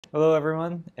Hello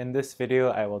everyone, in this video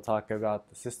I will talk about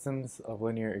the systems of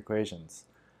linear equations.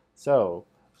 So,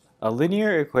 a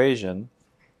linear equation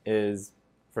is,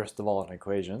 first of all, an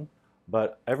equation,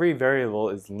 but every variable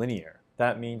is linear.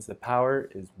 That means the power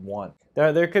is 1.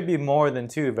 There could be more than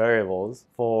 2 variables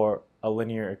for a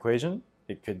linear equation.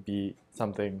 It could be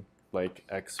something like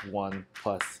x1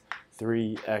 plus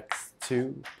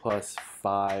 3x2 plus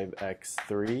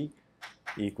 5x3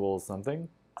 equals something.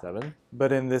 7.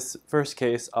 But in this first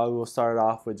case, I will start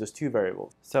off with just 2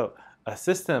 variables. So a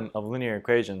system of linear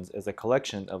equations is a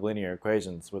collection of linear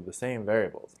equations with the same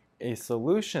variables. A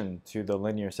solution to the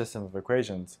linear system of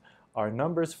equations are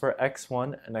numbers for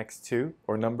x1 and x2,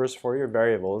 or numbers for your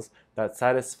variables that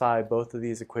satisfy both of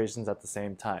these equations at the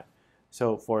same time.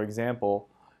 So for example,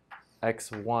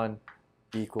 x1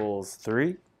 equals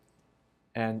 3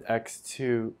 and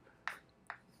x2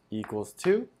 equals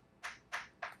 2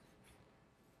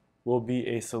 will be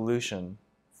a solution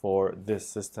for this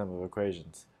system of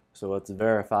equations. So let's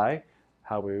verify.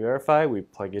 How we verify? We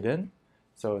plug it in.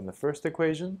 So in the first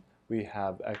equation, we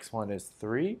have x1 is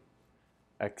 3,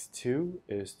 x2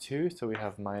 is 2, so we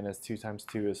have minus 2 times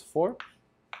 2 is 4.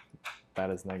 That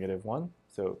is negative 1,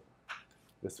 so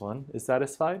this one is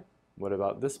satisfied. What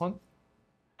about this one?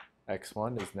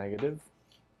 x1 is negative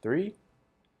 3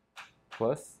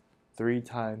 plus 3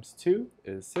 times 2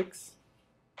 is 6.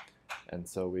 And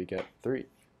so we get 3.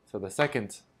 So the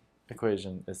second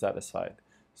equation is satisfied.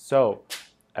 So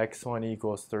x1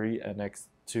 equals 3 and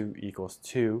x2 equals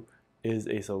 2 is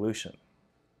a solution.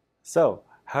 So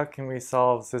how can we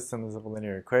solve systems of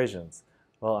linear equations?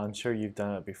 Well, I'm sure you've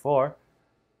done it before.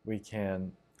 We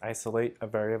can isolate a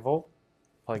variable,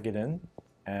 plug it in,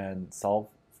 and solve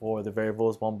for the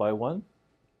variables one by one.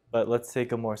 But let's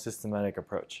take a more systematic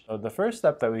approach. So the first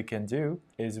step that we can do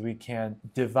is we can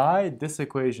divide this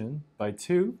equation by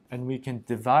 2 and we can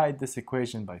divide this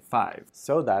equation by 5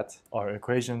 so that our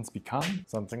equations become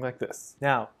something like this.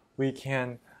 Now we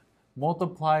can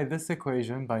multiply this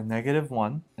equation by negative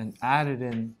 1 and add it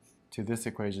in to this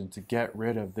equation to get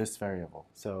rid of this variable.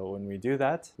 So when we do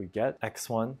that, we get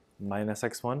x1 minus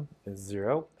x1 is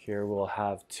 0. Here we'll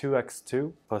have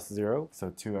 2x2 plus 0, so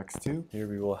 2x2. Here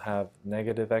we will have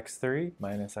negative x3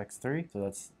 minus x3, so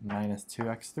that's minus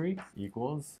 2x3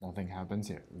 equals, nothing happens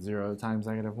here. 0 times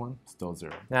negative 1, still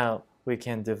 0. Now we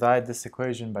can divide this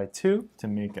equation by 2 to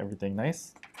make everything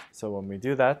nice. So when we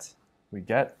do that, we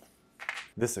get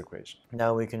this equation.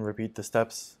 Now we can repeat the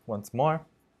steps once more.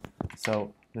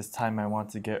 So this time I want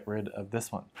to get rid of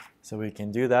this one. So we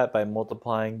can do that by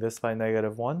multiplying this by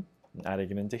negative 1 and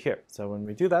adding it into here. So when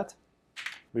we do that,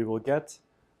 we will get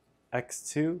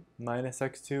x2 minus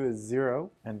x2 is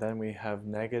 0, and then we have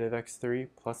negative x3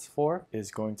 plus 4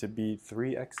 is going to be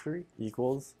 3x3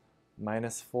 equals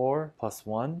minus 4 plus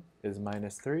 1 is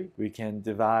minus 3. We can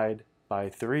divide by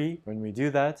 3. When we do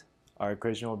that, our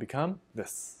equation will become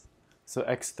this. So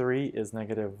x3 is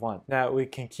negative 1. Now we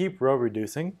can keep row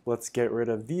reducing. Let's get rid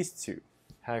of these two.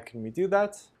 How can we do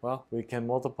that? Well, we can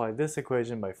multiply this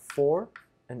equation by 4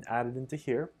 and add it into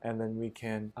here. And then we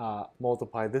can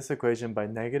multiply this equation by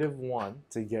negative 1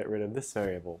 to get rid of this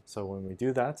variable. So when we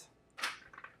do that,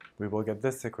 we will get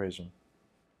this equation.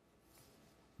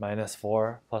 Minus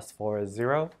 4 plus 4 is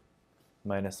 0.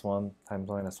 Minus 1 times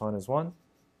minus 1 is 1.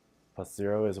 Plus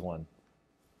 0 is 1.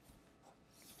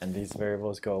 And these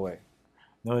variables go away.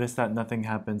 Notice that nothing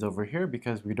happens over here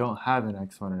because we don't have an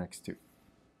x1 and x2.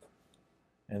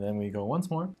 And then we go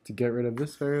once more. To get rid of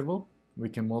this variable, we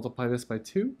can multiply this by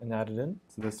 2 and add it in.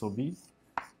 So this will be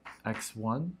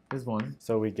x1 is 1.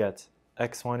 So we get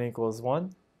x1 equals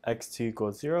 1, x2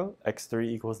 equals 0,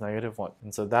 x3 equals negative 1.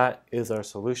 And so that is our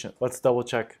solution. Let's double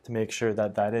check to make sure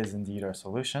that that is indeed our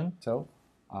solution. So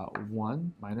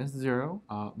 1 minus 0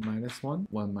 minus 1.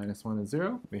 1 minus 1 is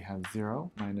 0. We have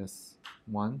 0 minus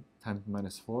 1 times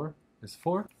minus 4 is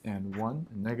 4. And 1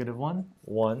 and negative 1.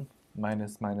 1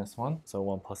 minus minus 1. So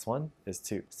 1 plus 1 is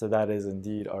 2. So that is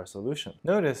indeed our solution.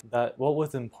 Notice that what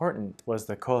was important was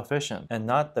the coefficient and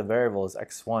not the variables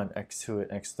x1, x2,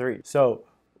 and x3. So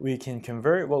we can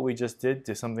convert what we just did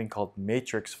to something called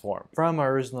matrix form. From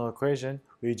our original equation,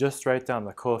 we just write down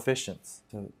the coefficients.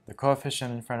 So the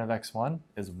coefficient in front of x1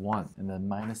 is 1, and then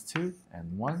minus 2,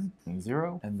 and 1, and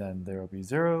 0, and then there will be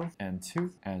 0, and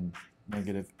 2, and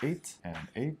negative 8,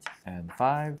 and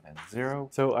 5, and 0.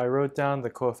 So I wrote down the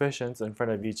coefficients in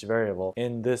front of each variable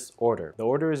in this order. The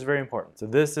order is very important. So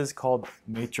this is called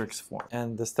matrix form.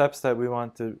 And the steps that we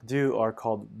want to do are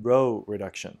called row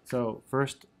reduction. So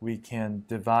first we can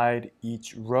divide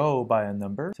each row by a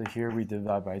number. So here we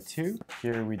divide by 2.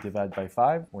 Here we divide by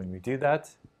 5. When we do that,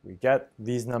 we get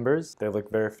these numbers. They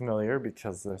look very familiar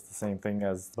because it's the same thing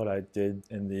as what I did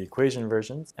in the equation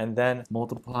versions. And then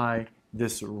multiply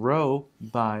this row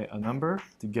by a number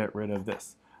to get rid of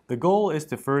this. The goal is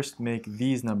to first make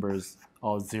these numbers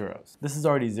all zeros. This is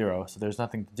already 0, so there's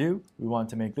nothing to do. We want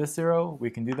to make this 0. We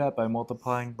can do that by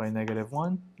multiplying by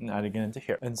 -1 and adding it into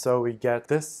here. And so we get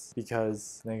this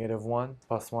because -1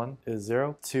 plus 1 is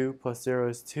 0. 2 plus 0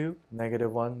 is 2.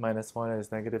 -1 minus 1 is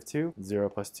 -2. 0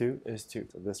 plus 2 is 2.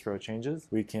 So this row changes.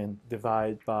 We can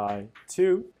divide by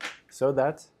 2 so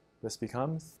that this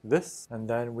becomes this, and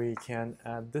then we can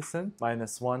add this in.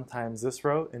 -1 times this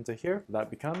row into here.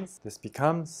 That becomes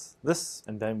this,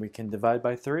 and then we can divide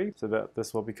by 3, so that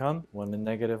this will become 1 and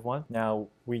 -1. Now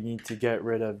we need to get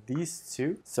rid of these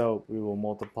two, so we will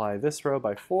multiply this row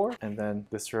by 4, and then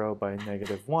this row by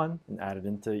 -1, and add it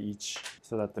into each,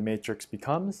 so that the matrix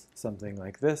becomes something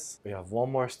like this. We have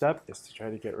one more step just to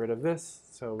try to get rid of this.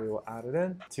 So we will add it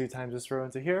in, 2 times this row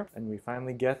into here, and we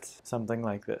finally get something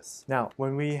like this. Now,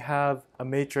 when we have a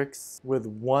matrix with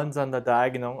 1s on the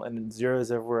diagonal and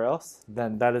 0s everywhere else,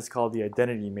 then that is called the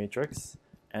identity matrix,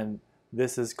 and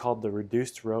this is called the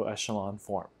reduced row echelon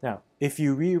form. Now, if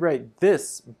you rewrite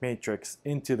this matrix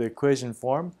into the equation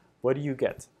form, what do you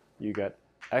get? You get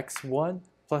x1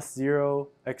 plus 0,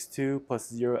 x2 plus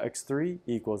 0, x3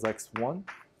 equals x1,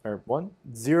 or 1.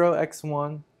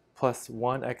 0x1 plus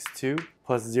 1x2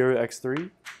 plus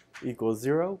 0x3 equals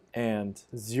 0, and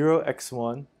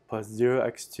 0x1 plus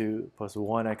 0x2 plus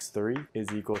 1x3 is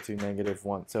equal to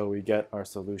 -1. So we get our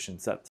solution set.